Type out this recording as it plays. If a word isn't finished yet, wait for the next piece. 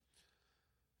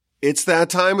It's that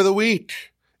time of the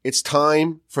week. It's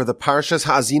time for the Parsha's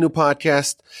Ha'azinu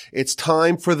podcast. It's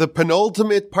time for the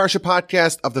penultimate Parsha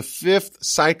podcast of the 5th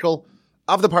cycle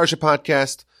of the Parsha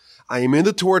podcast. I am in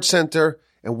the Torch Center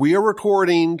and we are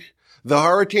recording. The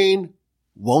hurricane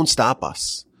won't stop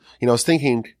us. I was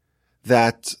thinking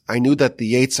that I knew that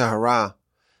the Yetzer Hara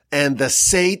and the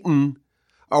Satan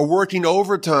are working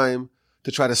overtime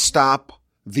to try to stop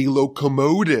the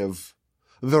locomotive,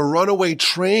 the runaway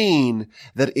train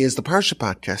that is the Parsha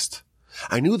podcast.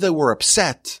 I knew they were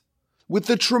upset with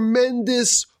the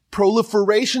tremendous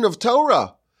proliferation of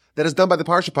Torah that is done by the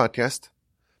Parsha podcast,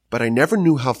 but I never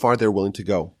knew how far they're willing to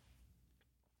go.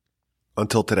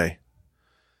 Until today.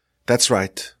 That's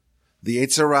right. The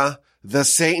Yetzer Hara, the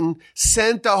Satan,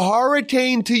 sent a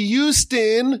hurricane to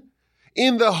Houston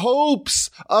in the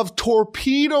hopes of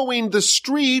torpedoing the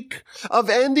streak, of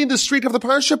ending the streak of the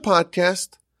Parsha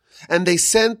podcast. And they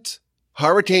sent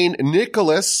Hurricane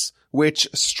Nicholas, which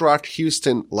struck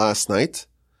Houston last night.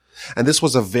 And this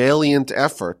was a valiant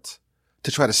effort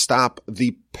to try to stop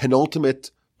the penultimate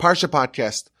Parsha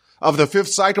podcast of the 5th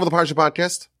cycle of the Parsha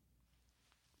podcast.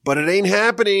 But it ain't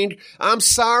happening. I'm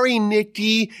sorry,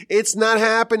 Nikki. It's not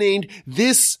happening.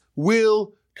 This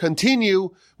will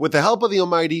continue with the help of the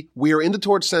Almighty. We are in the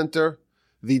Torch Center.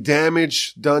 The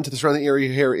damage done to the surrounding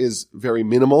area here is very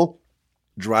minimal.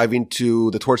 Driving to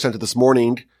the Torch Center this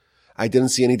morning, I didn't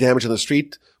see any damage on the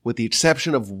street with the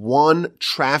exception of one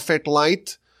traffic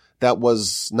light that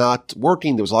was not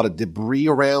working. There was a lot of debris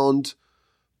around,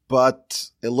 but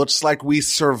it looks like we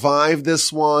survived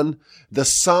this one. The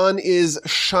sun is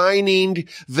shining.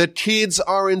 The kids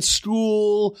are in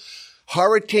school.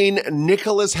 Hurricane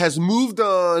Nicholas has moved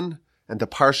on, and the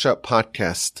Parsha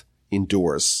podcast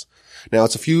endures. Now,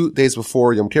 it's a few days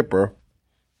before Yom Kippur,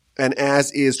 and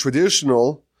as is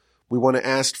traditional, we want to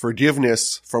ask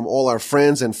forgiveness from all our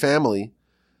friends and family.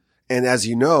 And as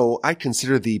you know, I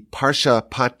consider the Parsha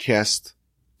podcast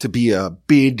to be a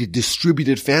big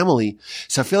distributed family.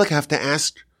 So I feel like I have to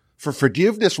ask for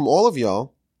forgiveness from all of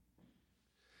y'all.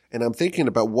 And I'm thinking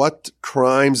about what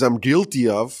crimes I'm guilty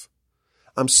of.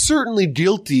 I'm certainly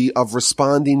guilty of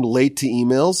responding late to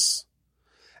emails.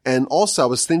 And also I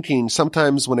was thinking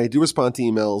sometimes when I do respond to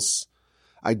emails,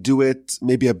 I do it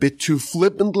maybe a bit too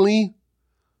flippantly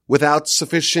without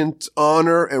sufficient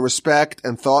honor and respect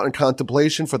and thought and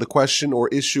contemplation for the question or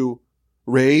issue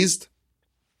raised.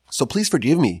 So please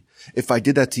forgive me if I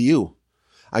did that to you.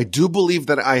 I do believe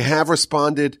that I have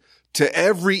responded to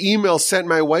every email sent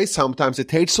my way. Sometimes it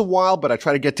takes a while, but I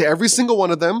try to get to every single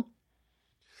one of them.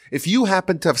 If you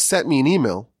happen to have sent me an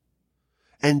email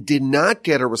and did not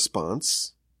get a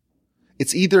response,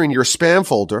 it's either in your spam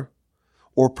folder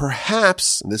or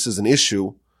perhaps, and this is an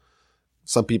issue,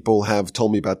 some people have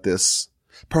told me about this,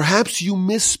 perhaps you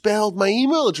misspelled my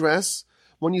email address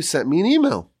when you sent me an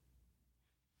email.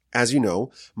 As you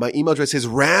know, my email address is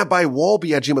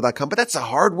rabbiwalby@gmail.com, but that's a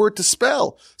hard word to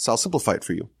spell, so I'll simplify it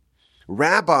for you.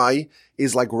 Rabbi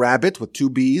is like rabbit with 2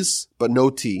 B's, but no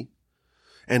T.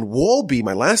 And Walby,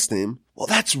 my last name, well,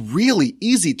 that's really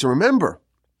easy to remember.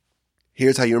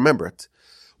 Here's how you remember it.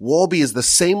 Walby is the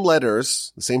same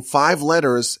letters, the same 5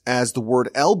 letters as the word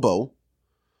elbow,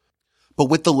 but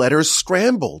with the letters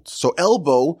scrambled. So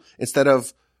elbow, instead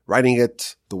of writing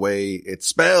it the way it's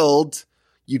spelled,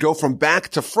 you go from back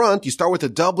to front. You start with the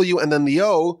W and then the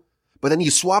O, but then you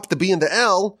swap the B and the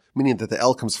L, meaning that the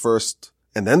L comes first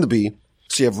and then the B.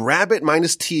 So you have rabbit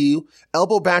minus T,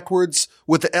 elbow backwards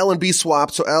with the L and B swap.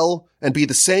 So L and B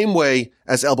the same way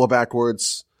as elbow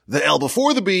backwards. The L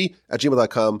before the B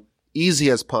 @gmail.com. Easy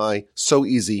as pie. So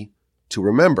easy to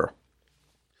remember.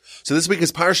 So this week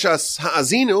is Parshas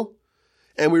Ha'azinu.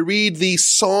 And we read the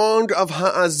Song of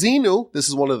Ha'azinu. This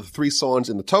is one of the 3 songs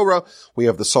in the Torah. We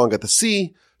have the Song at the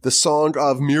Sea, the Song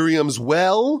of Miriam's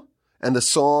Well, and the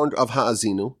Song of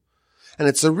Ha'azinu. And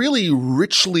it's a really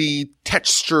richly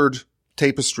textured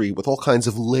tapestry with all kinds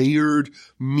of layered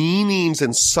meanings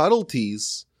and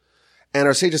subtleties. And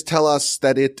our sages tell us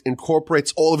that it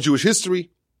incorporates all of Jewish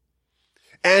history.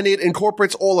 And it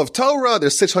incorporates all of Torah.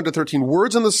 There's 613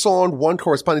 words in the song, 1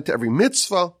 corresponding to every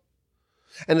mitzvah.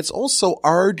 And it's also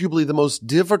arguably the most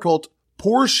difficult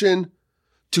portion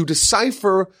to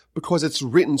decipher because it's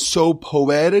written so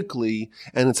poetically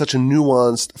and in such a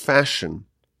nuanced fashion.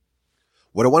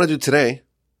 What I want to do today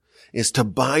is to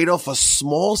bite off a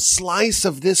small slice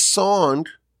of this song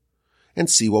and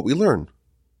see what we learn.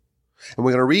 And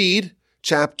we're going to read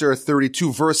chapter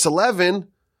 32, verse 11,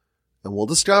 and we'll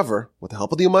discover, with the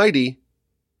help of the Almighty,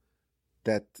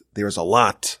 that there's a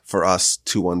lot for us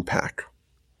to unpack.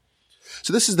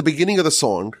 So this is the beginning of the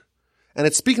song, and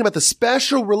it's speaking about the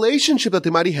special relationship that the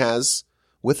Almighty has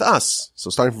with us. So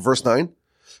starting from verse 9,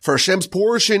 for Hashem's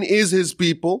portion is his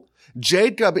people.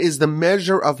 Jacob is the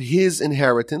measure of his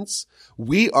inheritance.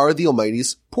 We are the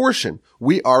Almighty's portion.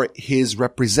 We are his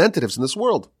representatives in this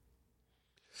world.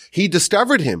 He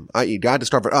discovered him, i.e. God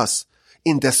discovered us,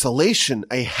 in desolation,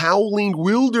 a howling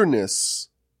wilderness.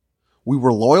 We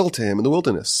were loyal to him in the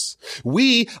wilderness.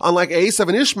 We, unlike Esav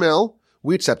and Ishmael,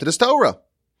 we accepted his Torah.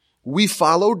 We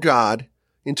followed God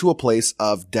into a place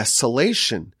of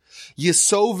desolation.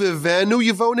 Yisovivenu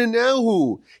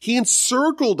Yavonenehu. He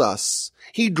encircled us.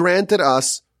 He granted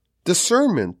us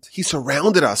discernment. He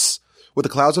surrounded us with the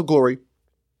clouds of glory.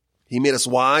 He made us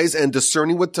wise and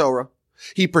discerning with Torah.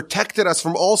 He protected us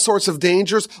from all sorts of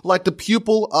dangers like the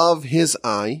pupil of his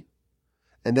eye.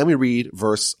 And then we read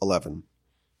verse 11.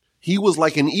 He was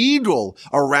like an eagle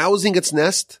arousing its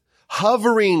nest,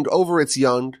 hovering over its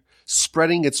young,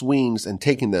 spreading its wings and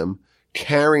taking them,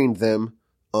 carrying them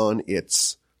on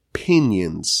its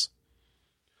pinions.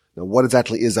 Now, what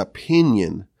exactly is a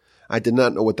pinion? I did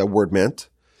not know what that word meant.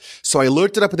 So I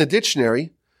looked it up in the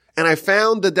dictionary, and I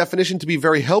found the definition to be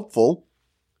very helpful.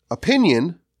 A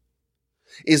pinion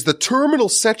is the terminal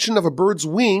section of a bird's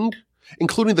wing,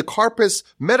 including the carpus,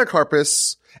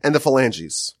 metacarpus, and the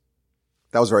phalanges.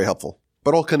 That was very helpful.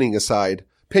 But all kidding aside,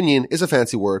 pinion is a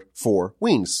fancy word for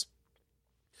wings.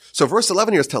 So verse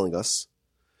 11 here is telling us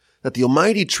that the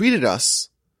Almighty treated us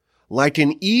like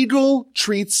an eagle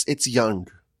treats its young,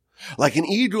 like an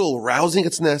eagle rousing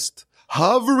its nest,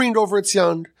 hovering over its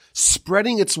young,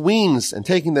 spreading its wings and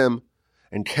taking them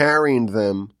and carrying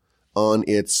them on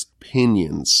its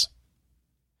pinions.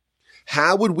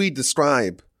 How would we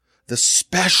describe the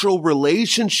special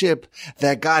relationship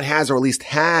that God has, or at least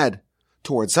had,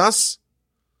 towards us?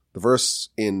 The verse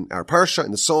in our Parsha,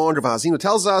 in the Song of Ha'azinu,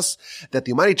 tells us that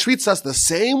the Almighty treats us the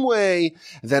same way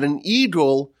that an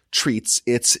eagle treats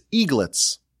its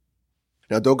eaglets.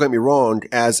 Now, don't get me wrong,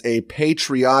 as a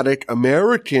patriotic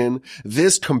American,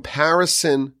 this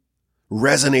comparison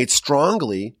resonates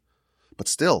strongly, but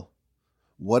still,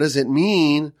 what does it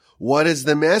mean? What is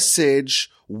the message?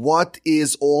 What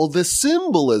is all the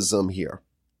symbolism here?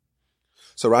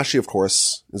 So Rashi, of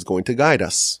course, is going to guide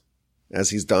us, as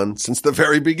he's done since the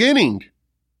very beginning.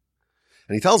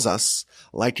 And he tells us,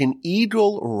 like an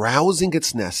eagle rousing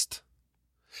its nest.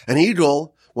 An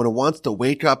eagle, when it wants to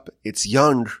wake up its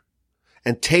young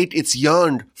and take its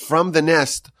young from the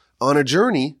nest on a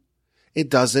journey, it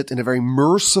does it in a very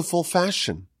merciful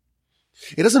fashion.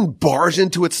 It doesn't barge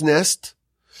into its nest.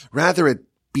 Rather, it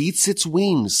beats its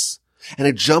wings, and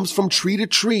it jumps from tree to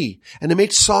tree, and it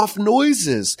makes soft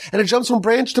noises, and it jumps from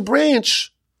branch to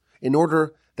branch, in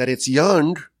order that its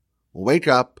young will wake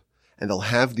up and they'll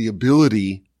have the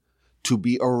ability to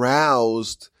be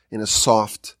aroused in a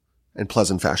soft and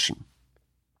pleasant fashion.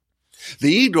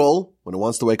 The eagle, when it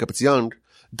wants to wake up its young,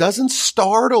 doesn't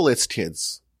startle its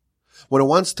kids. When it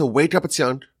wants to wake up its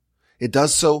young, it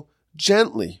does so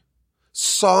gently,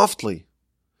 softly,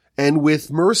 and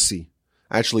with mercy.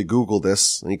 I actually Googled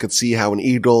this, and you could see how an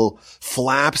eagle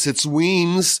flaps its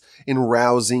wings in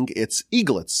rousing its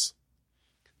eaglets.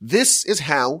 This is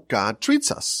how God treats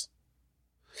us.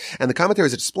 And the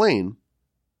commentaries explain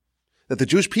that the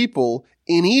Jewish people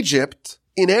in Egypt,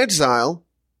 in exile,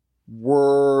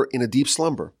 were in a deep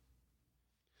slumber.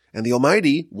 And the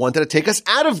Almighty wanted to take us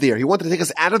out of there. He wanted to take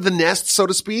us out of the nest, so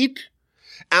to speak,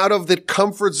 out of the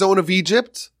comfort zone of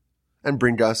Egypt, and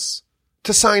bring us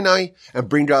to Sinai, and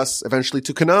bring us eventually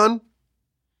to Canaan.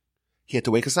 He had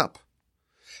to wake us up.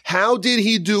 How did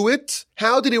he do it?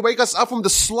 How did he wake us up from the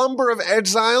slumber of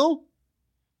exile?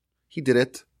 He did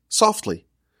it softly.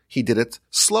 He did it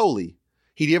slowly.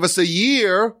 He gave us a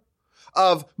year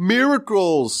of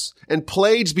miracles and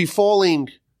plagues befalling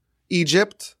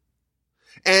Egypt.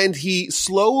 And he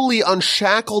slowly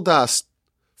unshackled us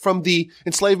from the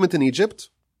enslavement in Egypt.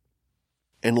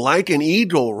 And like an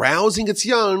eagle rousing its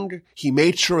young, he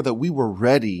made sure that we were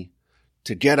ready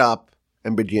to get up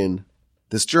and begin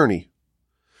this journey.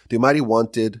 The Almighty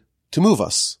wanted to move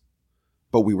us,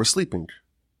 but we were sleeping.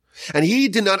 And he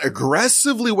did not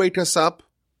aggressively wake us up.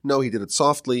 No, he did it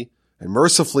softly and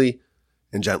mercifully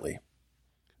and gently.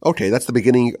 Okay, that's the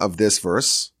beginning of this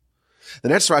verse. The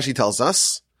next Rashi tells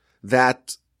us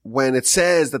that when it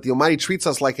says that the Almighty treats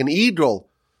us like an eagle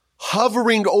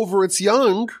hovering over its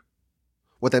young,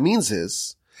 what that means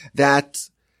is that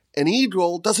an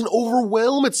eagle doesn't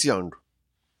overwhelm its young.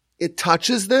 It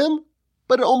touches them,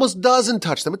 but it almost doesn't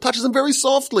touch them. It touches them very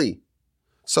softly.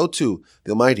 So too,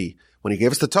 the Almighty, when he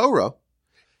gave us the Torah,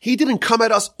 he didn't come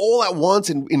at us all at once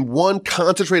in one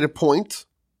concentrated point.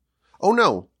 Oh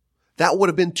no, that would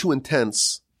have been too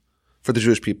intense for the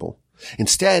Jewish people.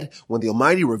 Instead, when the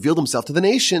Almighty revealed himself to the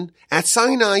nation at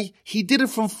Sinai, he did it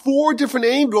from 4 different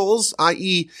angles,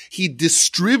 i.e., he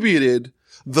distributed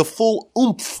the full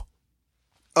oomph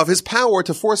of his power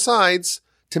to 4 sides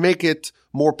to make it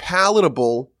more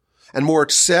palatable and more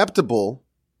acceptable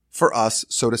for us,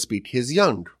 so to speak, his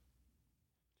young.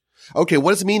 Okay,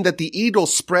 what does it mean that the eagle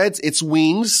spreads its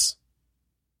wings?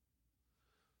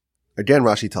 Again,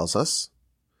 Rashi tells us,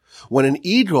 when an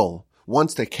eagle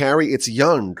wants to carry its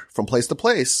young from place to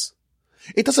place,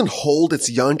 it doesn't hold its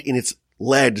young in its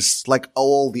legs like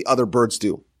all the other birds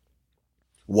do.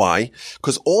 Why?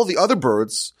 Because all the other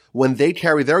birds, when they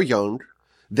carry their young,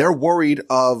 they're worried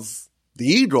of the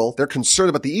eagle. They're concerned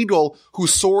about the eagle who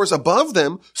soars above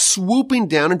them, swooping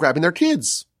down and grabbing their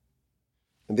kids.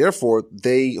 And therefore,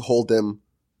 they hold them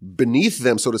beneath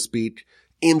them, so to speak,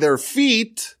 in their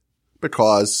feet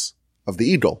because of the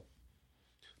eagle.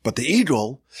 But the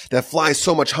eagle that flies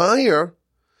so much higher,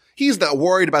 he's not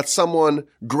worried about someone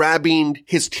grabbing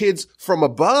his kids from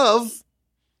above.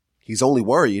 He's only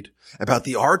worried about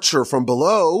the archer from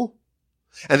below.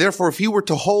 And therefore, if he were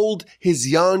to hold his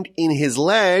young in his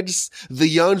legs, the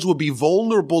youngs would be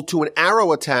vulnerable to an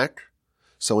arrow attack.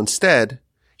 So instead,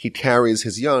 he carries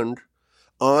his young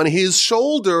on his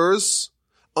shoulders,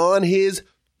 on his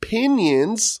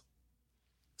pinions,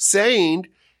 saying,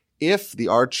 if the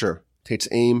archer takes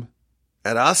aim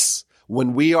at us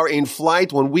when we are in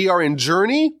flight, when we are in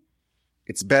journey,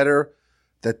 it's better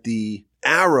that the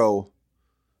arrow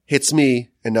hits me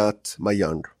and not my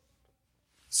young.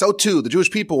 So too, the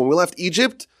Jewish people, when we left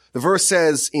Egypt, the verse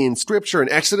says in scripture in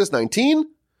Exodus 19,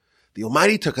 the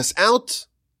Almighty took us out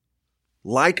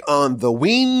like on the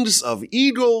wings of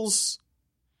eagles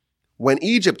when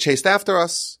Egypt chased after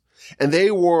us and they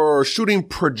were shooting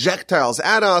projectiles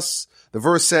at us. The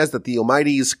verse says that the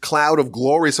Almighty's cloud of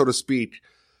glory, so to speak,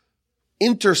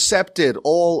 intercepted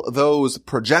all those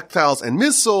projectiles and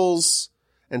missiles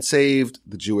and saved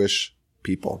the Jewish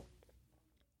people.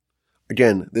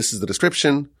 Again, this is the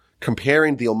description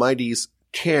comparing the Almighty's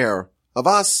care of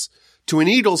us to an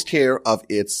eagle's care of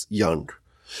its young.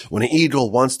 When an eagle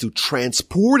wants to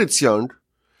transport its young,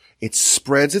 it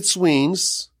spreads its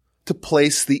wings to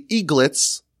place the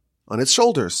eaglets on its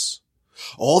shoulders.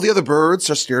 All the other birds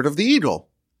are scared of the eagle,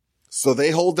 so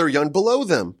they hold their young below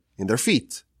them in their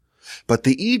feet. But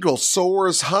the eagle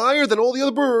soars higher than all the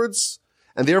other birds,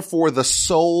 and therefore the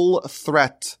sole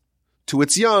threat to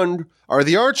its young are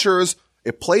the archers.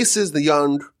 It places the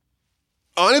young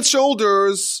on its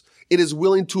shoulders. It is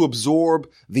willing to absorb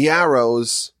the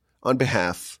arrows on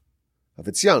behalf of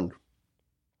its young.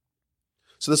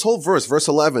 So this whole verse, verse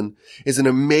 11, is an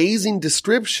amazing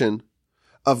description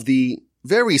of the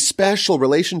very special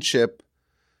relationship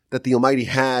that the Almighty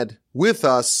had with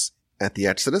us at the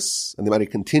Exodus, and the Almighty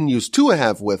continues to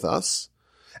have with us,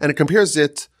 and it compares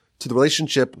it to the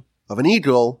relationship of an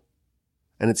eagle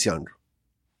and its young.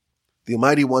 The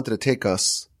Almighty wanted to take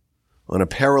us on a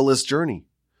perilous journey,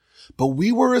 but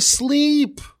we were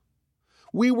asleep.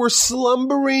 We were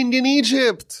slumbering in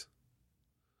Egypt.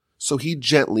 So he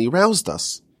gently roused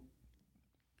us.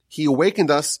 He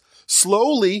awakened us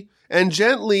slowly and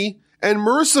gently and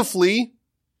mercifully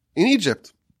in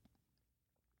Egypt.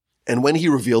 And when he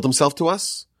revealed himself to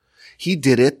us, he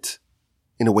did it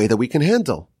in a way that we can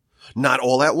handle, not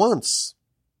all at once.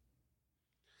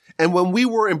 And when we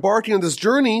were embarking on this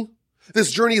journey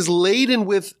is laden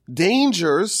with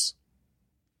dangers,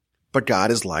 but God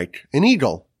is like an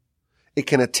eagle. It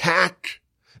can attack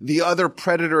the other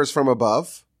predators from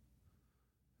above,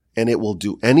 and it will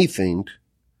do anything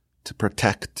to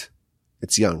protect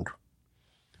its young.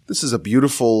 This is a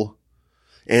beautiful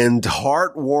and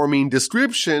heartwarming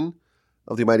description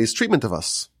of the Almighty's treatment of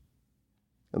us.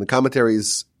 And the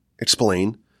commentaries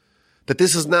explain that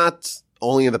this is not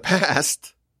only in the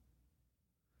past.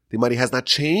 The Almighty has not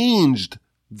changed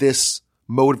this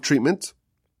mode of treatment.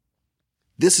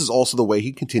 This is also the way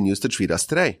he continues to treat us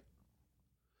today.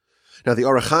 Now, the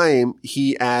Orach Chaim,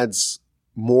 he adds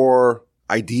more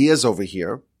ideas over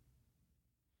here.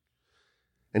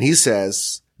 And he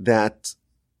says that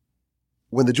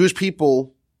when the Jewish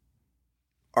people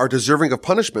are deserving of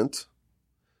punishment,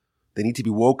 they need to be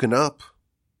woken up.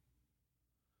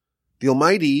 The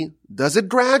Almighty does it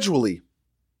gradually.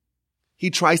 He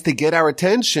tries to get our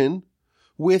attention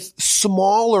with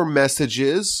smaller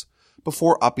messages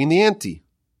before upping the ante.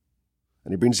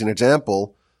 And he brings an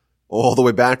example all the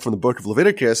way back from the book of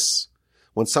Leviticus.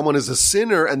 When someone is a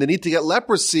sinner and they need to get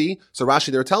leprosy, so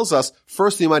Rashi there tells us,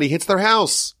 first the Almighty hits their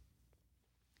house.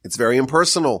 It's very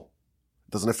impersonal.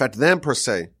 It doesn't affect them per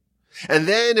se. And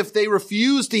then if they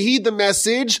refuse to heed the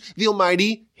message, the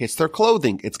Almighty hits their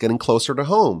clothing. It's getting closer to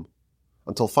home.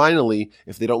 until finally,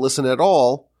 if they don't listen at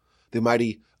all, the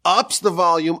Almighty ups the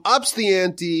volume, ups the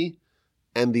ante,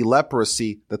 and the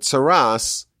leprosy, the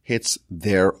tsaras, hits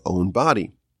their own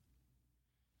body.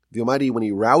 The Almighty, when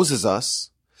He rouses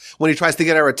us, when He tries to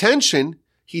get our attention,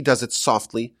 He does it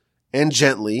softly and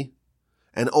gently,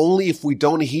 and only if we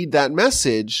don't heed that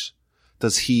message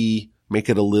does He make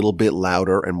it a little bit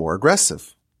louder and more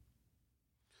aggressive.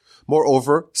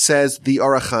 Moreover, says the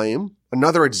Orach Chaim,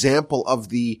 another example of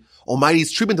the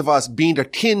Almighty's treatment of us being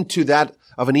akin to that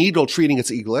of an eagle treating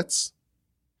its eaglets.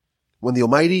 When the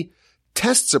Almighty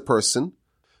tests a person,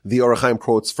 the Orach Chaim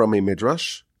quotes from a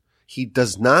midrash, He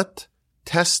does not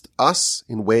test us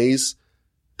in ways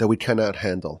that we cannot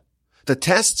handle. The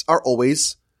tests are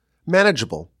always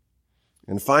manageable.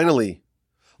 And finally,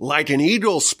 like an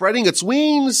eagle spreading its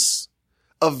wings,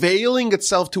 availing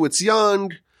itself to its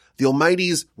young, the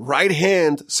Almighty's right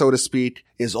hand, so to speak,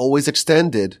 is always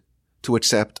extended to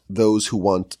accept those who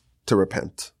want to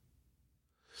repent.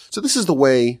 So this is the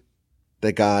way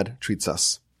that God treats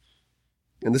us.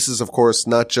 And this is, of course,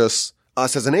 not just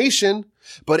us as a nation,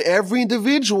 but every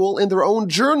individual in their own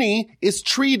journey is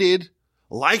treated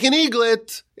like an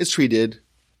eaglet is treated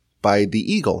by the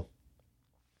eagle.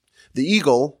 The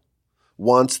eagle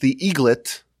wants the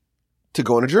eaglet to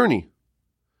go on a journey.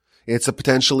 It's a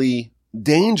potentially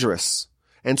dangerous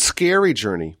and scary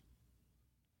journey.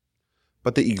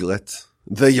 But the eaglet,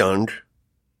 the young,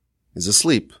 is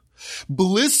asleep,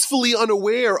 blissfully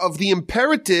unaware of the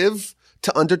imperative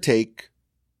to undertake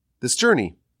this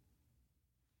journey.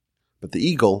 But the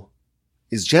eagle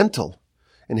is gentle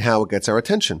in how it gets our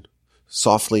attention.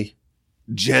 Softly,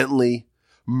 gently,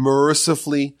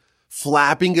 mercifully,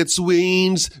 flapping its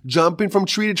wings, jumping from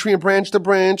tree to tree and branch to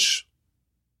branch.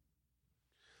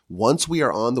 Once we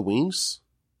are on the wings,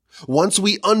 once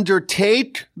we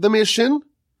undertake the mission,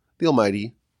 the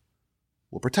Almighty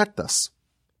will protect us.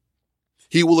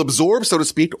 He will absorb, so to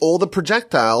speak, all the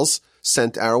projectiles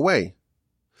sent our way.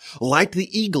 Like the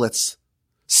eaglets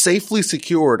safely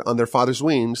secured on their father's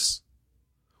wings,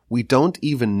 we don't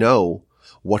even know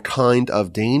what kind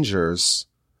of dangers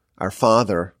our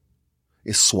Father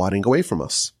is swatting away from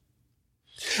us.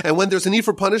 And when there's a need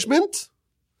for punishment,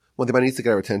 when the man needs to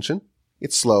get our attention,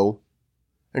 it's slow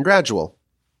and gradual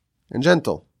and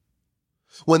gentle.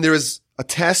 When there is a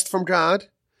test from God,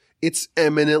 it's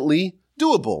eminently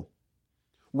doable.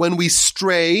 When we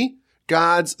stray,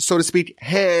 God's, so to speak,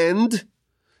 hand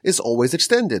is always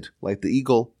extended, like the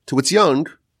eagle to its young,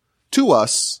 to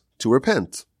us to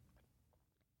repent.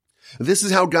 This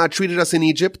is how God treated us in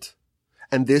Egypt,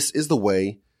 and this is the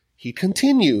way He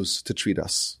continues to treat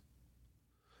us.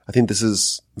 I think this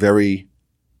is very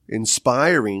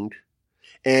inspiring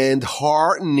and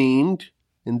heartening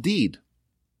indeed.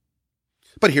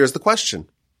 But here's the question.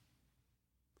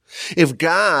 If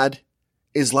God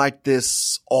is like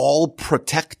this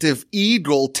all-protective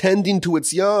eagle tending to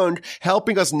its young,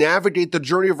 helping us navigate the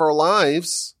journey of our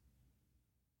lives,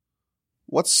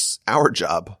 what's our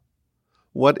job?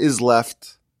 What is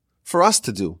left for us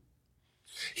to do?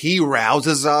 He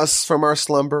rouses us from our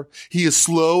slumber. He is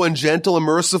slow and gentle and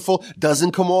merciful,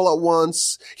 doesn't come all at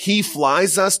once. He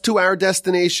flies us to our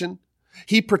destination.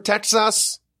 He protects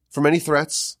us from any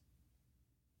threats.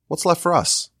 What's left for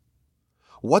us?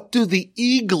 What do the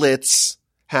eaglets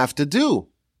have to do?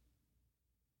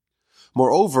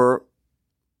 Moreover,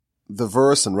 the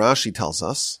verse in Rashi tells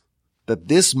us that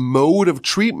this mode of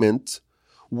treatment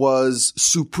was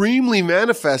supremely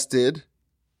manifested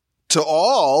to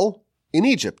all in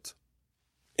Egypt.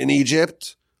 In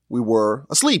Egypt, we were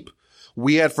asleep.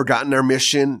 We had forgotten our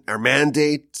mission, our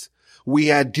mandate. We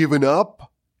had given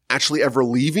up actually ever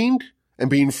leaving and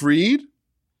being freed.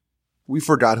 We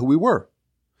forgot who we were.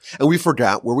 And we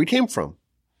forgot where we came from.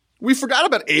 We forgot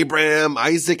about Abraham,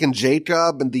 Isaac, and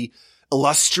Jacob and the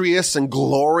illustrious and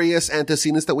glorious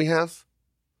antecedents that we have.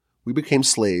 We became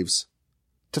slaves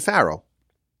to Pharaoh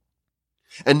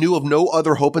and knew of no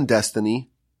other hope and destiny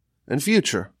and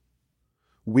future.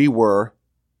 We were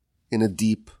in a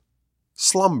deep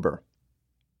slumber.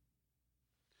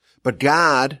 But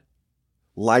God,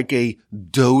 like a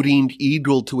doting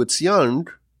eagle to its young,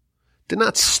 did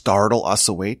not startle us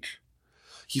awake.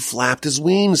 He flapped his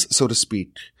wings, so to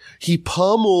speak. He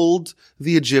pummeled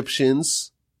the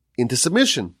Egyptians into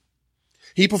submission.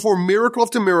 He performed miracle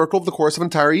after miracle over the course of an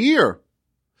entire year.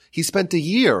 He spent a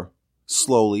year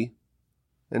slowly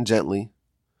and gently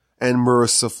and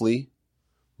mercifully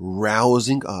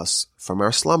rousing us from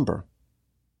our slumber.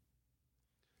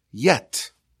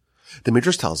 Yet, the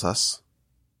Midrash tells us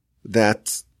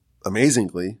that,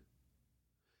 amazingly,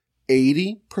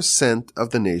 80% of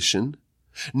the nation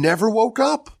never woke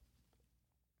up.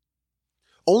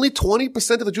 Only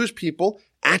 20% of the Jewish people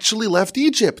actually left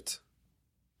Egypt.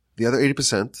 The other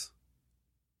 80%,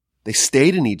 they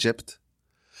stayed in Egypt.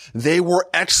 They were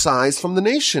excised from the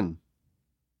nation.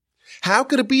 How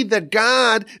could it be that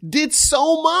God did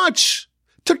so much,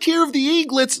 took care of the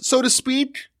eaglets, so to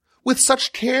speak, with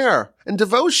such care and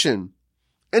devotion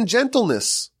and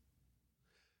gentleness,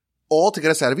 all to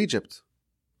get us out of Egypt?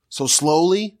 So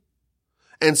slowly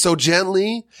and so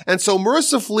gently and so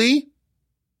mercifully,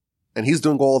 and he's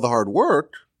doing all the hard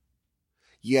work,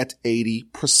 yet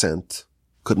 80%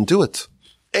 couldn't do it.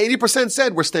 80%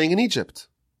 said we're staying in Egypt.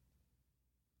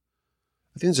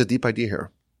 I think there's a deep idea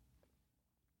here.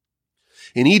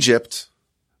 In Egypt,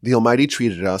 the Almighty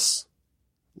treated us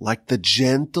like the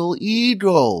gentle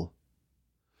eagle.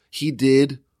 He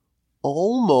did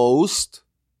almost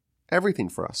everything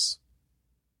for us.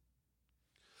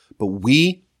 But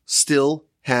we still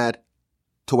had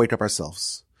to wake up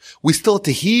ourselves. We still had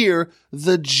to hear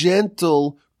the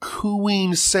gentle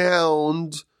cooing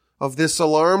sound of this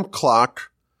alarm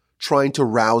clock trying to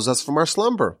rouse us from our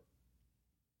slumber.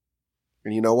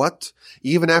 And you know what?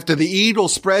 Even after the eagle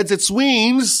spreads its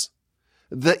wings,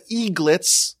 the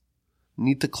eaglets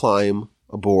need to climb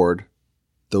aboard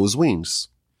those wings.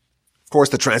 Of course,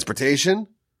 the transportation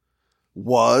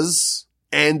was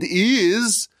and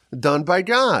is done by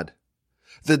God.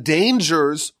 The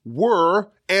dangers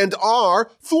were and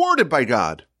are thwarted by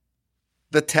God.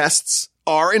 The tests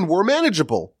are and were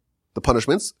manageable. The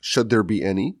punishments, should there be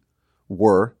any,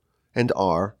 were and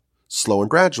are slow and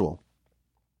gradual.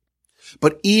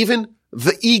 But even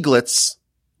the eaglets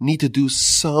need to do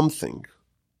something.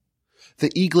 The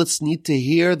eaglets need to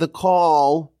hear the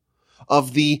call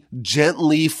of the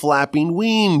gently flapping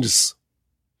wings.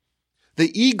 The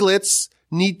eaglets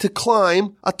need to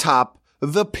climb atop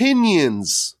the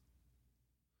pinions.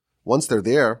 Once they're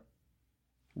there,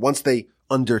 once they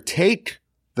undertake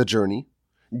the journey,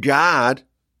 God,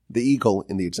 the eagle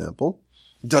in the example,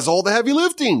 does all the heavy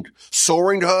lifting,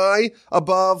 soaring high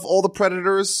above all the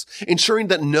predators, ensuring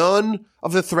that none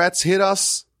of the threats hit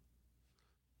us.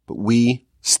 But we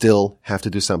still have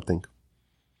to do something.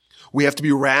 We have to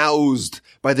be roused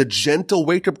by the gentle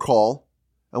wake-up call,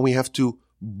 and we have to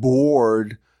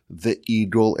board the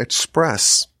Eagle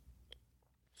Express.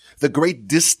 The great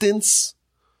distance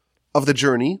of the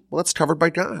journey, well, it's covered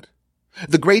by God.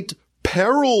 The great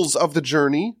perils of the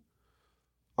journey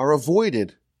are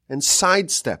avoided and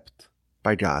sidestepped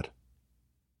by God.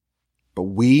 But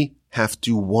we have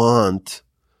to want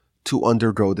to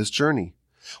undergo this journey.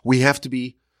 We have to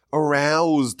be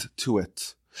aroused to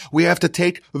it. We have to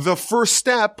take the first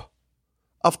step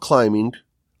of climbing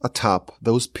atop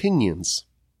those pinions.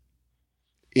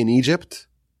 In Egypt,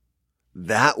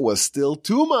 that was still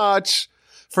too much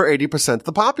for 80% of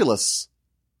the populace.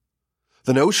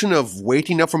 The notion of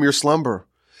waking up from your slumber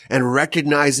and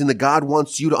recognizing that God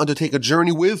wants you to undertake a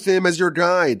journey with him as your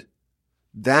guide,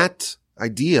 that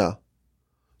idea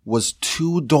was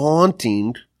too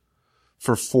daunting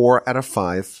for 4 out of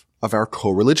 5 of our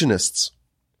co-religionists.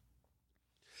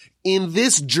 In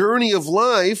this journey of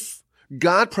life,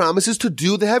 God promises to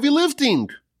do the heavy lifting,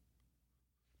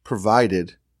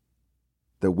 provided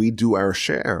that we do our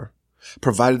share,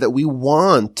 provided that we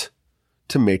want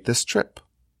to make this trip.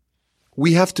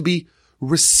 We have to be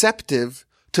receptive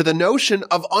to the notion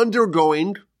of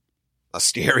undergoing a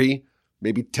scary,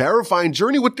 maybe terrifying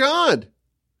journey with God.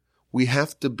 We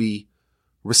have to be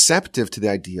receptive to the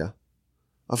idea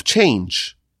of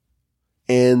change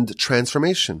and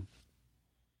transformation.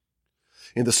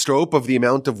 In the scope of the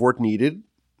amount of work needed,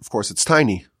 of course, it's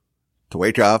tiny. To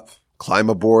wake up, climb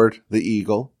aboard the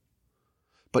Eagle.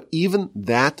 But even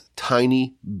that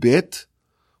tiny bit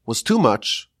was too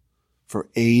much for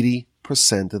 80%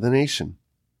 of the nation.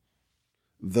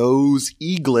 Those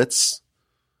eaglets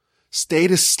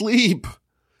stayed asleep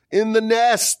in the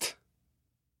nest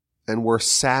and were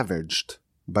savaged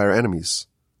by our enemies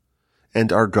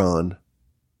and are gone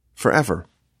forever.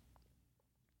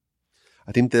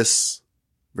 I think this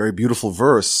very beautiful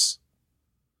verse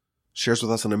shares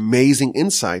with us an amazing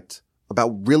insight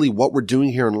about really what we're doing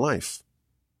here in life.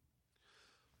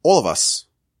 All of us,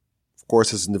 of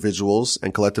course, as individuals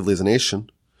and collectively as a nation,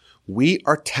 we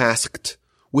are tasked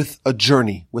with a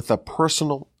journey, with a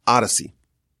personal odyssey.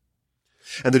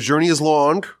 And the journey is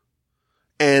long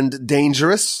and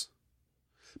dangerous,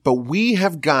 but we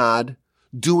have God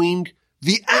doing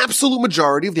the absolute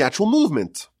majority of the actual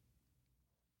movement.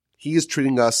 He is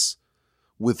treating us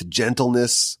with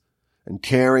gentleness and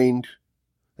caring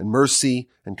and mercy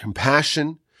and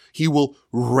compassion. He will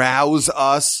rouse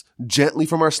us gently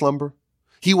from our slumber.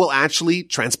 He will actually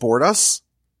transport us.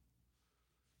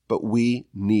 But we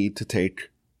need to take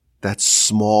that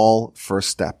small first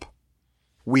step.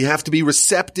 We have to be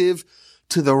receptive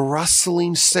to the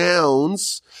rustling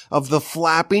sounds of the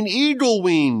flapping eagle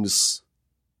wings.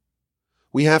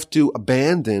 We have to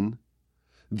abandon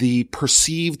the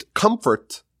perceived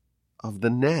comfort of the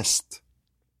nest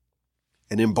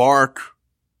and embark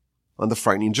on the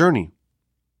frightening journey.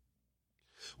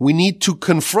 We need to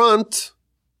confront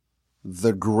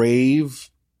the grave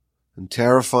and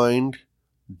terrifying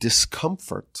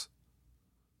discomfort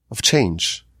of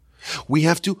change. We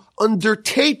have to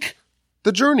undertake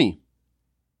the journey.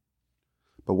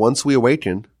 But once we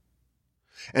awaken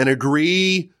and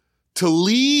agree to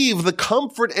leave the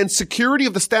comfort and security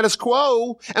of the status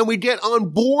quo and we get on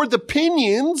board the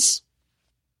pinions,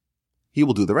 he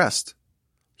will do the rest.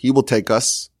 He will take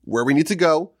us where we need to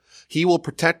go. He will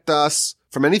protect us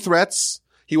from any threats.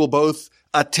 He will both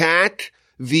attack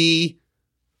the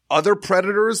other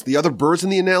predators, the other birds in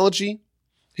the analogy.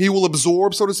 He will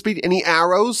absorb, so to speak, any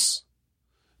arrows,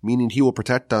 meaning he will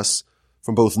protect us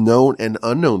from both known and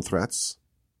unknown threats.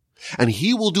 And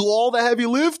he will do all the heavy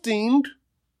lifting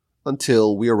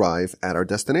until we arrive at our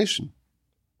destination.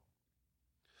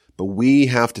 But we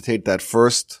have to take that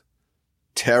first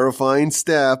terrifying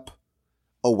step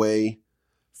away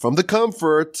from the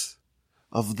comfort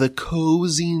of the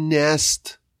cozy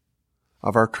nest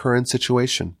of our current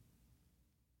situation.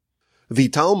 The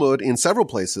Talmud in several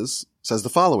places says the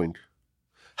following: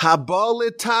 Haba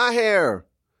l'taher,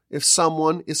 if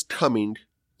someone is coming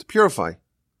to purify.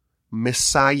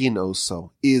 Mesayin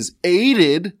oso, is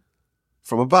aided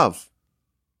from above.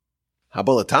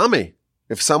 Haba l'tameh,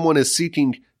 if someone is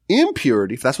seeking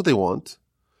impurity, if that's what they want,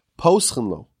 poschen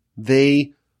lo,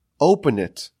 they open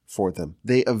it for them.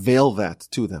 They avail that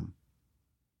to them.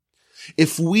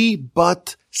 If we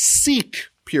but seek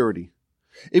purity,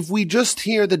 if we just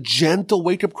hear the gentle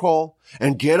wake-up call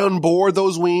and get on board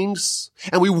those wings,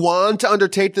 and we want to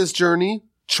undertake this journey,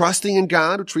 trusting in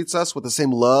God who treats us with the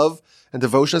same love and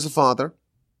devotion as a father,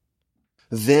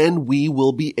 then we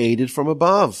will be aided from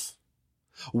above.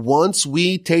 Once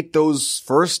we take those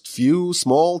first few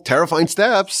small, terrifying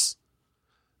steps,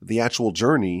 the actual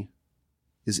journey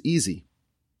is easy.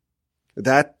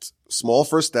 That small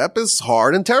first step is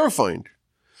hard and terrifying.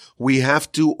 We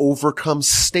have to overcome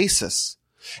stasis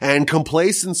and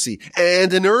complacency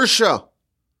and inertia.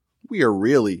 We are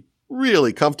really,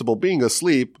 really comfortable being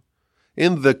asleep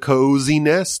in the cozy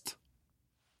nest.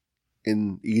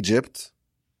 In Egypt,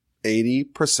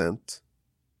 80%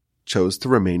 chose to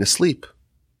remain asleep.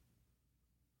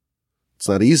 It's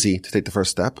not easy to take the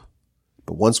first step,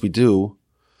 but once we do,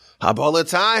 Haba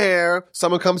l'taher,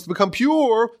 someone comes to become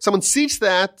pure, someone seeks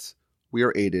that, we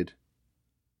are aided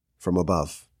from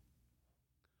above.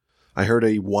 I heard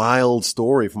a wild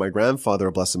story from my grandfather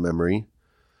of blessed memory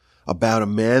about a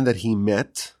man that he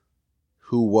met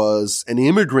who was an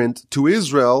immigrant to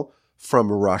Israel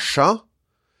from Russia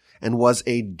and was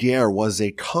a ger, was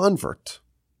a convert.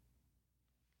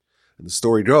 And the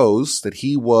story goes that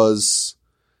he was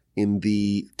in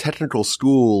the technical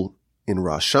school in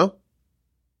Russia,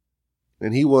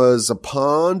 and he was a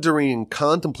pondering,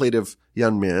 contemplative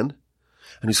young man,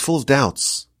 and he's full of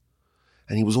doubts.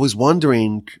 And he was always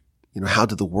wondering, how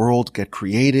did the world get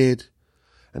created?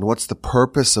 And what's the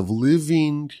purpose of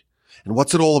living? And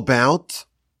what's it all about?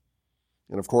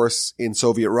 And of course, in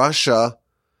Soviet Russia,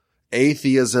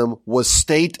 atheism was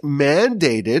state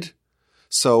mandated.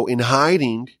 So in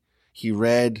hiding, he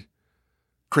read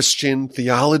Christian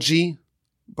theology,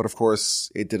 but of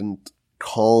course it didn't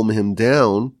calm him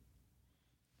down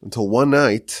until one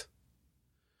night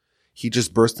he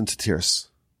just burst into tears.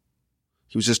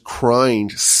 He was just crying,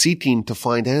 seeking to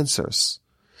find answers.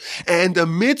 And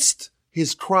amidst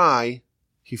his cry,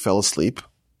 he fell asleep.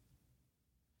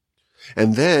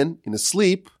 And then, in his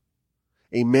sleep,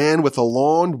 a man with a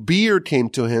long beard came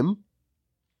to him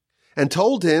and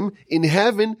told him, in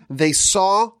heaven they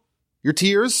saw your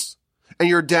tears and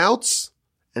your doubts,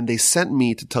 and they sent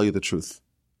me to tell you the truth.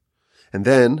 And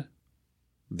then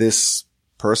this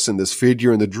person, this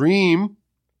figure in the dream,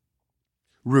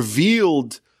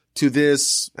 revealed to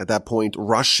this, at that point,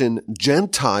 Russian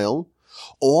Gentile,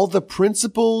 all the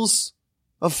principles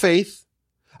of faith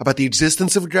about the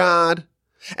existence of God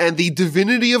and the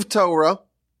divinity of Torah.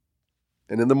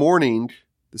 And in the morning,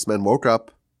 this man woke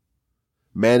up,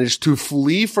 managed to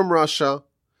flee from Russia,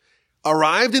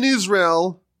 arrived in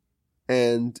Israel,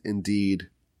 and indeed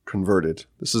converted.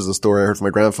 This is the story I heard from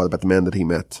my grandfather about the man that he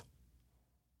met.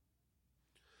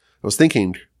 I was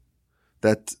thinking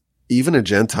that even a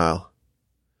Gentile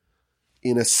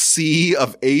in a sea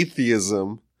of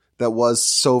atheism that was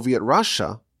Soviet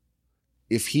Russia,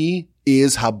 if he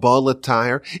is Haba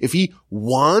l'taher, if he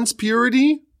wants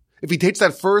purity, if he takes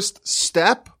that first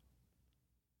step,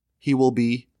 he will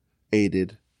be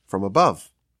aided from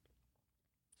above.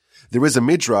 There is a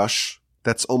midrash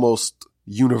that's almost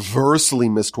universally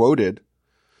misquoted.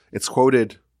 It's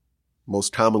quoted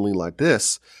most commonly like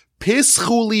this: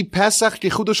 Pischu li pesach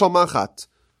kechudash al machat.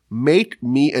 Make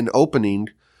me an opening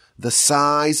the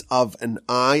size of an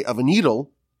eye of a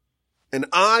needle, and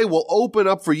I will open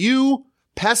up for you,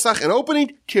 Pesach, an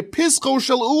opening, kepischo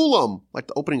shel ulam, like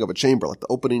the opening of a chamber, like the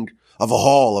opening of a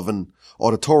hall, of an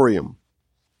auditorium.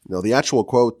 Now, the actual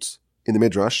quote in the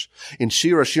Midrash, in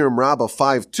Shir Hashirim Rabbah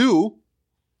 5:2,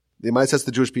 the Imai says to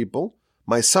the Jewish people,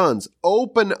 my sons,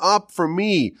 open up for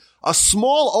me a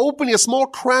small opening, a small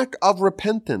crack of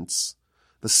repentance,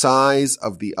 the size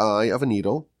of the eye of a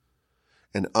needle,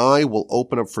 and I will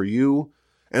open up for you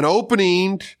an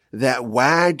opening that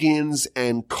wagons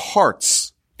and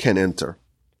carts can enter.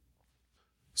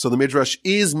 So the Midrash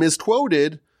is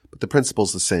misquoted, but the principle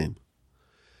is the same.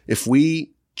 If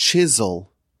we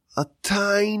chisel a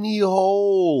tiny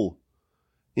hole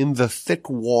in the thick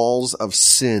walls of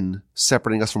sin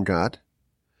separating us from God,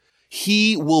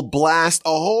 he will blast a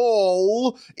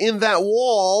hole in that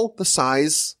wall the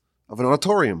size of an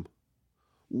auditorium.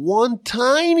 One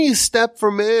tiny step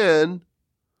for man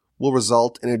will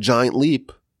result in a giant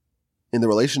leap in the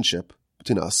relationship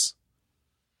between us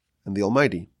and the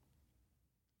Almighty.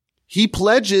 He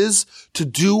pledges to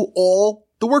do all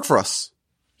the work for us.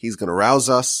 He's going to rouse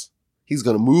us. He's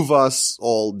going to move us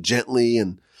all gently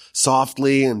and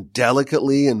softly and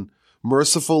delicately and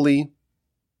mercifully.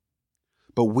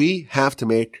 But we have to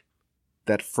make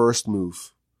that first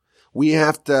move. We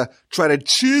have to try to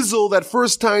chisel that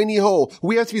first tiny hole.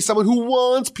 We have to be someone who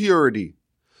wants purity.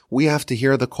 We have to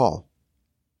hear the call.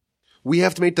 We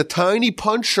have to make the tiny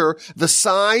puncture the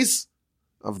size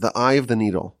of the eye of the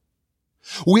needle.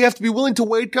 We have to be willing to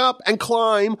wake up and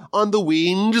climb on the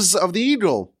wings of the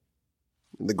eagle.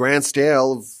 In the grand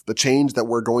scale of the change that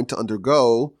we're going to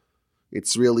undergo,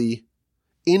 it's really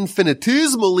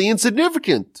infinitesimally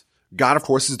insignificant. God, of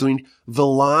course, is doing the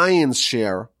lion's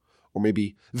share, or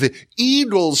maybe the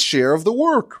eagle's share of the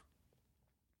work.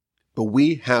 But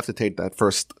we have to take that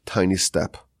first tiny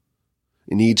step.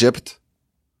 In Egypt,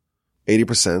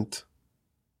 80%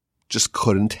 just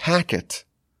couldn't hack it.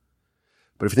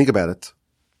 But if you think about it,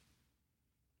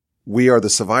 we are the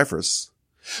survivors.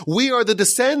 We are the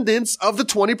descendants of the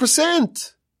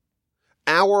 20%.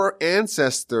 Our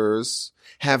ancestors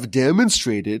have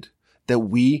demonstrated that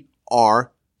we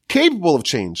are capable of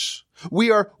change. We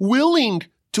are willing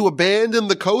to abandon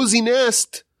the cozy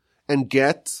nest and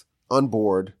get on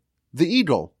board the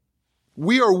eagle.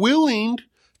 We are willing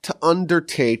to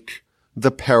undertake the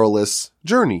perilous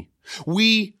journey.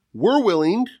 We were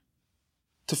willing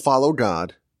to follow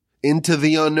God into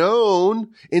the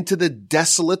unknown, into the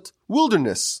desolate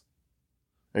wilderness.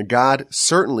 And God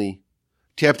certainly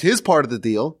kept his part of the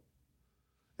deal.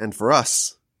 And for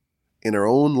us, in our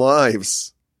own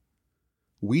lives,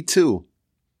 we too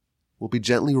will be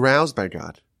gently roused by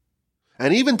God.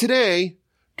 And even today,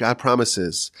 God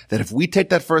promises that if we take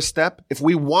that first step, if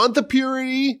we want the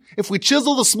purity, if we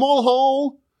chisel the small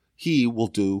hole, he will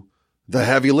do the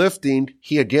heavy lifting.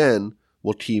 He again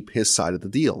will keep his side of the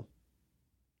deal.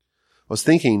 I was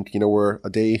thinking, we're a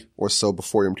day or so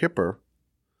before Yom Kippur.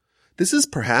 This is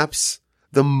perhaps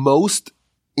the most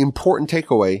important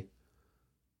takeaway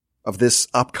of this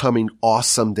upcoming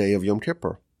awesome day of Yom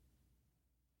Kippur.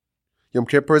 Yom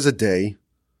Kippur is a day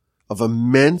of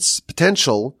immense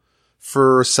potential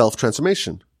for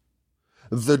self-transformation.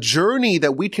 The journey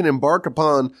that we can embark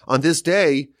upon on this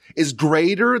day is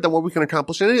greater than what we can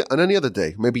accomplish on any other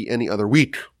day, maybe any other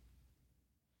week.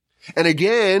 And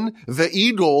again, the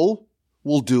eagle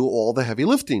will do all the heavy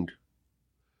lifting.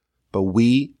 But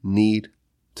we need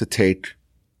to take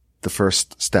the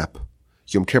first step.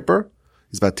 Yom Kippur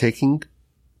is about taking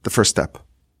the first step.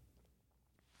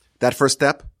 That first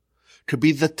step could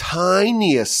be the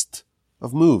tiniest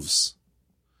of moves.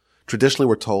 Traditionally,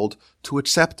 we're told to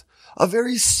accept a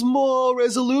very small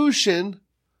resolution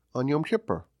on Yom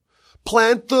Kippur.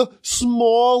 Plant the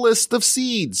smallest of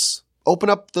seeds. Open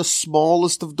up the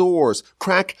smallest of doors.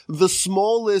 Crack the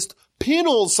smallest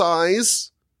pinhole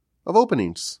size of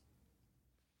openings.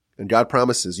 And God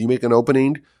promises, you make an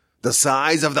opening the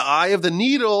size of the eye of the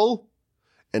needle,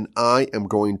 and I am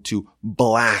going to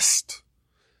blast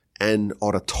an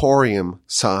auditorium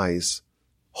size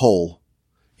hole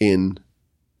in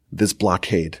this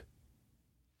blockade.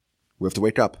 We have to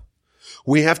wake up.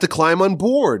 We have to climb on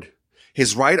board.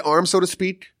 His right arm, so to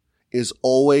speak, is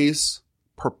always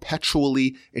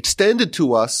perpetually extended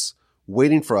to us,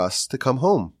 waiting for us to come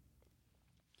home.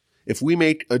 If we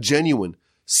make a genuine,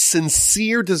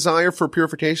 sincere desire for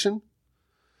purification,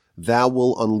 that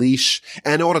will unleash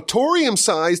an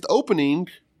auditorium-sized opening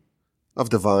of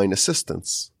divine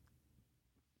assistance.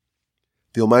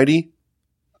 The Almighty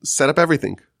set up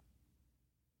everything,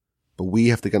 but we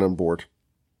have to get on board.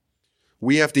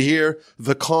 We have to hear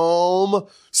the calm,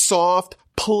 soft,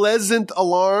 pleasant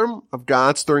alarm of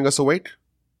God stirring us awake.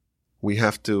 We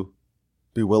have to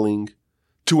be willing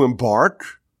to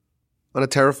embark on a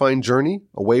terrifying journey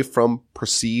away from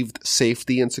perceived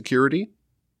safety and security.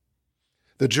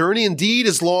 The journey indeed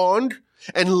is long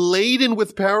and laden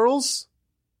with perils,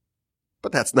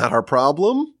 but that's not our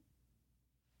problem.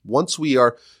 Once we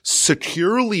are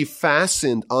securely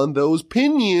fastened on those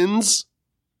pinions,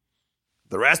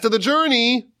 the rest of the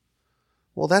journey,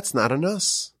 well, that's not on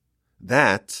us.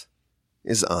 That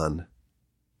is on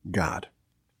God.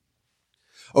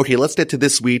 Okay, let's get to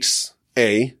this week's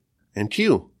A and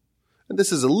Q. And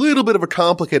this is a little bit of a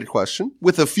complicated question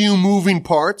with a few moving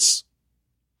parts.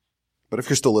 But if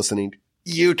you're still listening,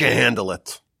 you can handle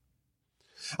it.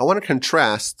 I want to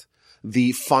contrast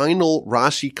the final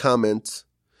Rashi comment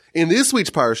in this week's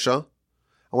Parsha.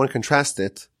 I want to contrast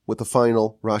it with the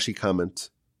final Rashi comment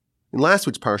in last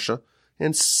week's Parsha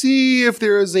and see if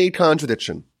there is a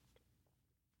contradiction.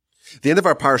 At the end of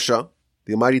our Parsha,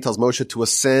 the Almighty tells Moshe to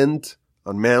ascend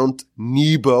on Mount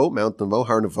Nebo,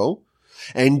 Har Nebo,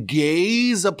 and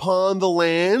gaze upon the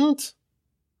land,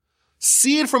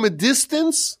 see it from a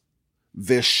distance,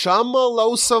 Veshama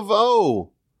lo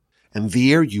savo, and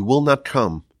there you will not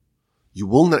come. You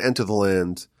will not enter the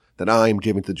land that I am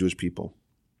giving to the Jewish people.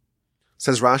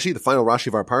 Says Rashi, the final Rashi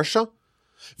of our Parsha,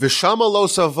 Veshama lo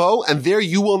savo, and there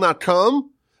you will not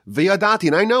come. V'yadati,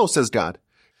 and I know, says God,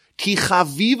 ki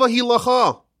chaviva hi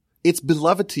lacha, it's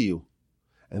beloved to you.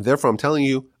 And therefore I'm telling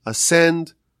you,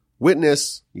 ascend,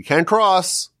 witness, you can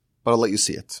cross, but I'll let you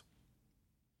see it.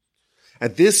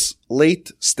 At this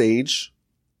late stage,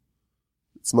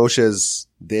 it's Moshe's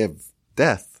day of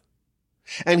death.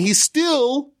 And he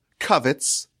still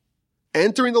covets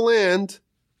entering the land,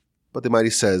 but the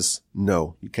Almighty says,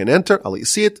 no, you can enter, I'll let you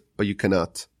see it, but you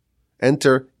cannot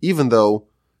enter, even though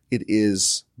it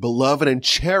is beloved and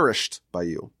cherished by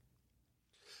you.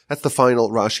 That's the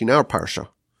final Rashi in our Parsha.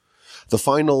 The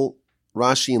final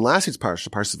Rashi in last week's Parsha,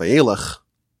 Parsha Vayelech,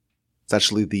 it's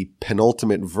actually the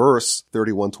penultimate verse,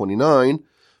 31:29,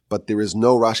 but there is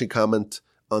no Rashi comment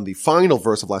on the final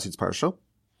verse of last week's Parsha.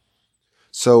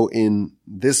 So in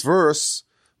this verse,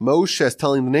 Moshe is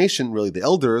telling the nation, really the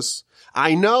elders,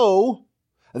 I know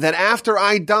that after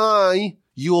I die,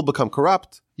 you will become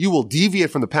corrupt. You will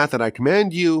deviate from the path that I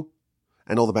command you,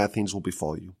 and all the bad things will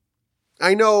befall you.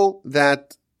 I know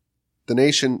that the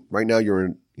nation, right now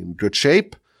you're in good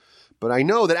shape, but I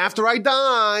know that after I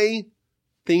die,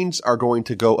 things are going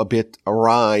to go a bit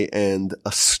awry and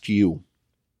askew.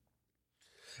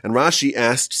 And Rashi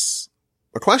asks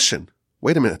a question.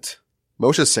 Wait a minute.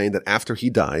 Moshe is saying that after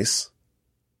he dies,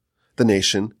 the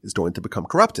nation is going to become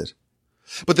corrupted.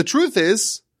 But the truth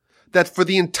is that for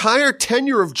the entire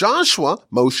tenure of Joshua,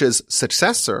 Moshe's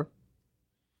successor,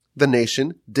 the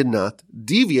nation did not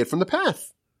deviate from the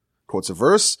path. Quotes a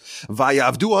verse,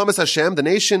 Vayavdu Hamas Hashem, the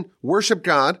nation worshiped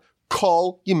God,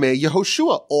 Kol Yimei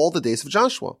Yehoshua, all the days of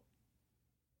Joshua.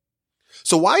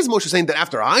 So why is Moshe saying that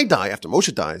after I die, after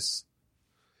Moshe dies,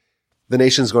 the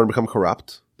nation is going to become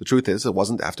corrupt? The truth is, it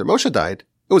wasn't after Moshe died.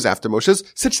 It was after Moshe's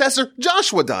successor,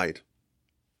 Joshua, died.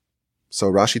 So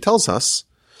Rashi tells us,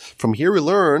 from here we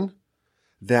learn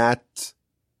that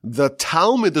the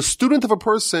Talmud, the student of a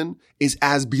person, is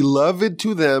as beloved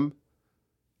to them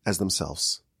as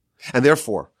themselves. And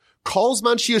therefore, Kol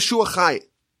Zman Sheyeshua Chai,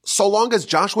 so long as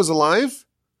Joshua was alive,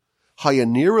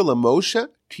 Hayanira LaMoshe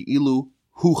Ki'ilu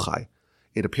Hu Chai.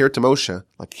 It appeared to Moshe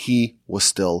like he was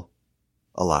still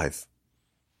alive.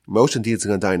 Moshe indeed is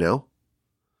going to die now,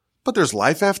 but there's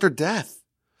life after death.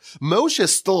 Moshe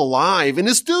is still alive in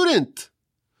his student.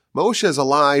 Moshe is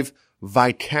alive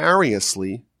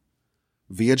vicariously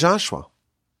via Joshua.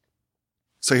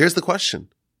 So here's the question.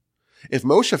 If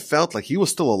Moshe felt like he was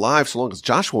still alive so long as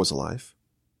Joshua was alive,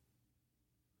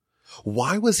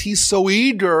 why was he so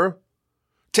eager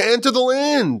to enter the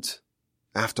land?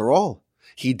 After all,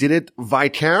 he did it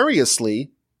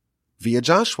vicariously via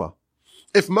Joshua.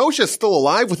 If Moshe is still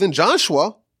alive within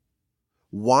Joshua,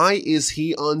 why is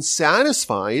he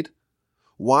unsatisfied?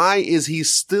 Why is he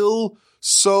still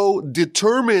so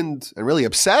determined and really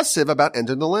obsessive about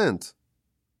entering the land?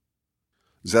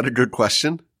 Is that a good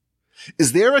question?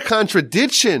 Is there a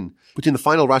contradiction between the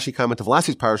final Rashi comment of last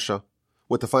week's Parsha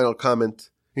with the final comment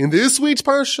in this week's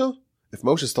Parsha? If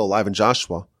Moshe is still alive in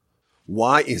Joshua,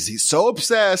 why is he so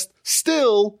obsessed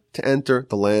still to enter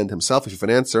the land himself? If you have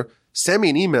an answer, send me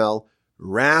an email,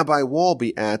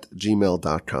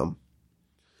 rabbiwalby@gmail.com.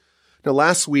 Now,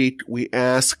 last week, we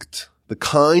asked the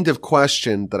kind of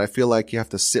question that I feel like you have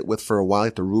to sit with for a while, you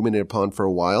have to ruminate upon for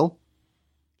a while.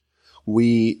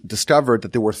 We discovered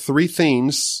that there were three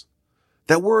themes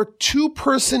that were a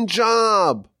two-person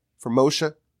job for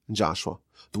Moshe and Joshua.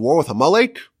 The war with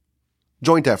Amalek,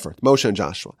 joint effort, Moshe and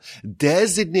Joshua.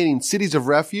 Designating cities of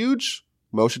refuge,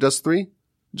 Moshe does 3,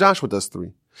 Joshua does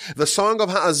 3. The song of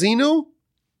Ha'azinu,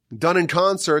 done in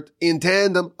concert, in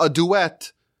tandem, a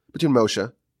duet between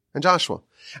Moshe and Joshua.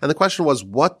 And the question was,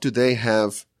 what do they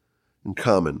have in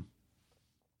common?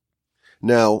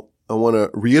 Now, I want to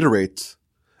reiterate,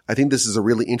 I think this is a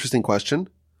really interesting question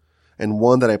and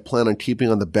one that I plan on keeping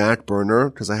on the back burner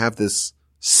because I have this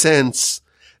sense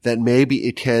that maybe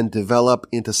it can develop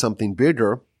into something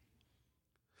bigger.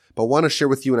 But I want to share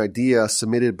with you an idea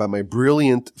submitted by my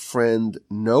brilliant friend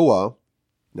Noah.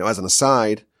 Now, as an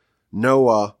aside,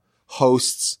 Noah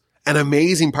hosts an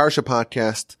amazing Parsha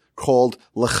podcast called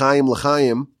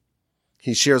L'chaim.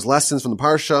 He shares lessons from the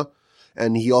Parsha,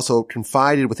 and he also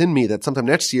confided within me that sometime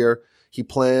next year he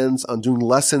plans on doing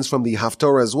lessons from the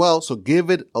Haftorah as well. So give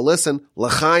it a listen.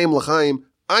 L'chaim.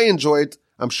 I enjoyed.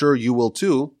 I'm sure you will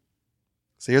too.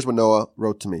 So here's what Noah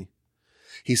wrote to me.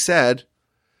 He said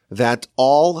that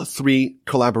all 3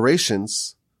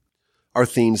 collaborations are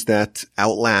themes that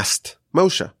outlast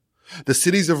Moshe. The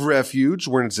cities of refuge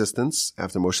were in existence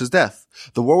after Moshe's death.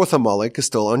 The war with Amalek is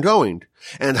still ongoing.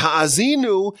 And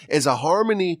Ha'azinu is a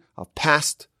harmony of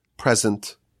past,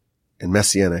 present, and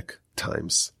messianic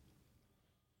times.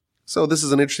 So this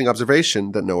is an interesting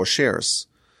observation that Noah shares.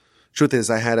 Truth is,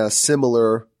 I had a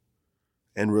similar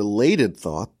and related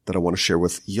thought that I want to share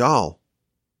with y'all.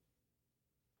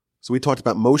 So we talked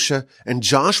about Moshe and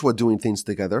Joshua doing things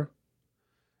together.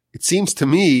 It seems to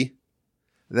me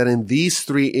that in these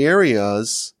 3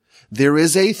 areas, there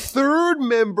is a third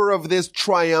member of this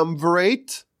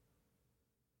triumvirate,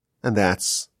 and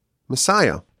that's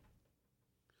Messiah.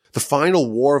 The final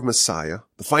war of Messiah,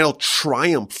 the final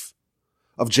triumph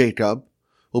of Jacob,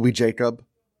 will be Jacob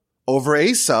over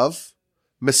Esav,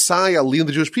 Messiah leading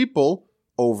the Jewish people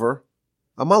over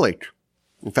Amalek.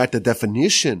 In fact, the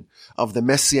definition of the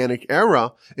Messianic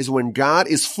era is when God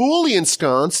is fully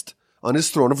ensconced on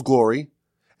his throne of glory,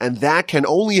 and that can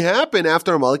only happen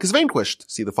after Amalek is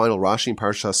vanquished. See the final Rashi in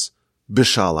Parshas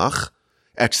Bishalach,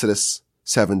 Exodus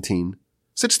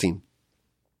 17:16.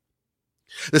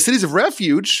 The cities of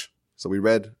refuge, so we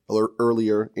read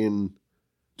earlier in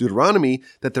Deuteronomy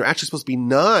that there are actually supposed to be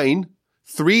 9,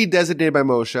 3 designated by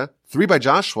Moshe, 3 by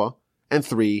Joshua, and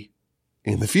 3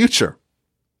 in the future,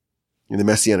 in the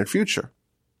Messianic future.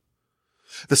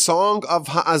 The song of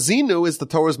Ha'azinu is the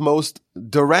Torah's most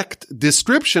direct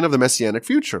description of the Messianic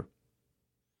future.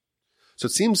 So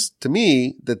it seems to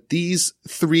me that these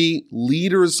 3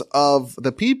 leaders of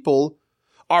the people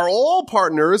are all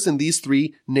partners in these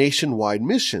 3 nationwide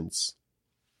missions.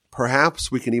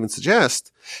 Perhaps we can even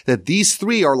suggest that these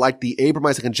 3 are like the Abraham,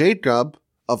 Isaac, and Jacob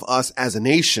of us as a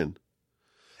nation.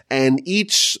 And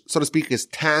each, so to speak, is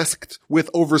tasked with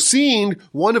overseeing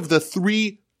one of the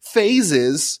 3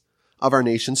 phases of our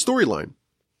nation's storyline.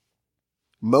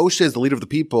 Moshe is the leader of the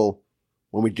people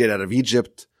when we get out of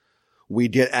Egypt. We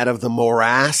get out of the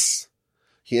morass.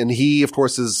 He, of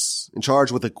course, is in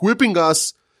charge with equipping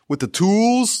us with the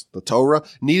tools, the Torah,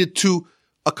 needed to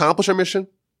accomplish our mission.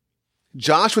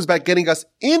 Joshua is about getting us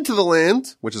into the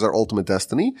land, which is our ultimate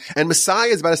destiny. And Messiah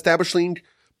is about establishing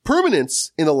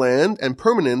permanence in the land and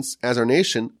permanence as our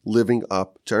nation living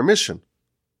up to our mission.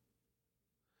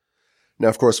 Now,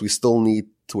 of course, we still need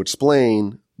to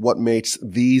explain what makes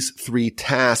these 3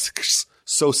 tasks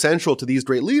so central to these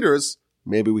great leaders.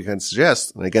 Maybe we can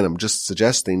suggest, and again, I'm just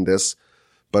suggesting this,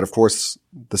 but of course,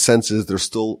 the sense is there's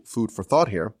still food for thought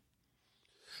here.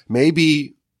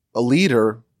 Maybe a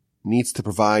leader needs to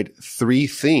provide 3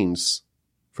 themes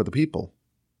for the people.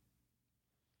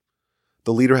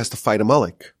 The leader has to fight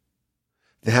Amalek.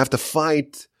 They have to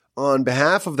fight on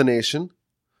behalf of the nation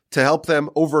to help them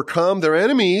overcome their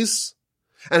enemies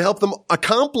and help them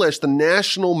accomplish the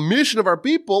national mission of our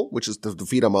people, which is to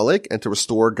defeat Amalek and to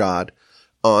restore God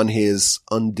on his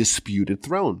undisputed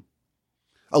throne.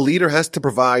 A leader has to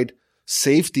provide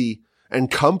safety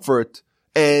and comfort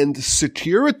and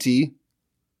security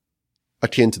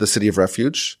akin to the city of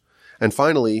refuge. And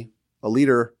finally, a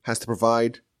leader has to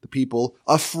provide the people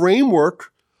a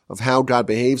framework of how God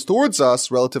behaves towards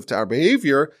us relative to our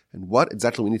behavior and what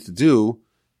exactly we need to do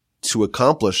to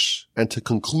accomplish and to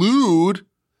conclude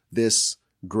this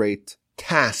great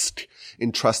task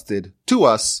entrusted to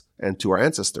us and to our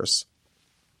ancestors.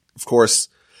 Of course,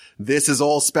 this is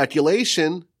all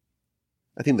speculation,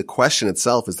 I think the question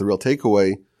itself is the real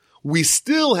takeaway. We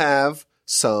still have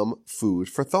some food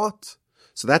for thought.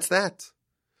 So that's that.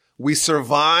 We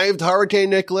survived Hurricane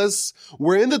Nicholas.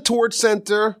 We're in the Torch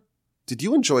Center. Did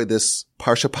you enjoy this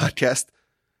Parsha podcast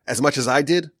as much as I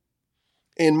did?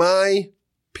 In my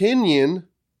opinion,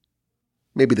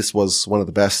 maybe this was one of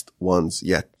the best ones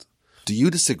yet. Do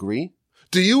you disagree?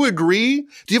 Do you agree?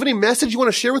 Do you have any message you want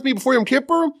to share with me before Yom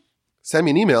Kippur? Send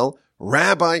me an email,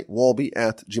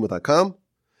 rabbiwolbe@gmail.com.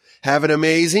 Have an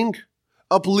amazing,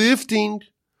 uplifting,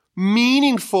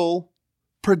 meaningful,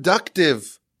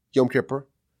 productive Yom Kippur.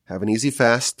 Have an easy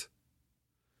fast.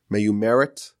 May you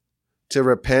merit to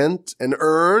repent and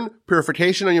earn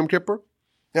purification on Yom Kippur.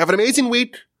 Have an amazing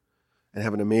week and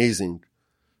have an amazing,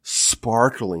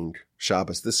 sparkling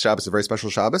Shabbos. This Shabbos is a very special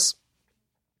Shabbos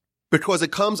because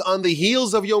it comes on the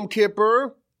heels of Yom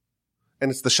Kippur,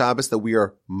 and it's the Shabbos that we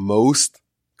are most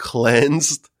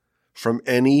cleansed from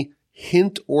any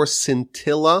hint or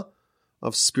scintilla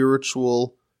of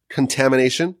spiritual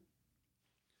contamination.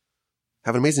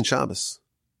 Have an amazing Shabbos.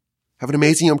 Have an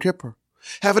amazing Yom Kippur.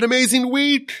 Have an amazing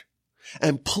week.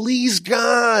 And please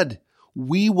God,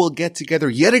 we will get together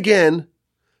yet again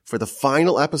for the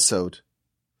final episode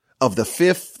of the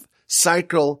 5th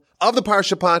cycle of the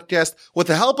Parsha podcast with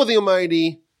the help of the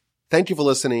Almighty. Thank you for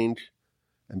listening,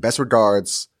 and best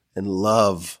regards and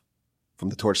love from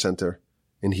the Torch Center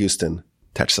in Houston,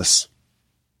 Texas.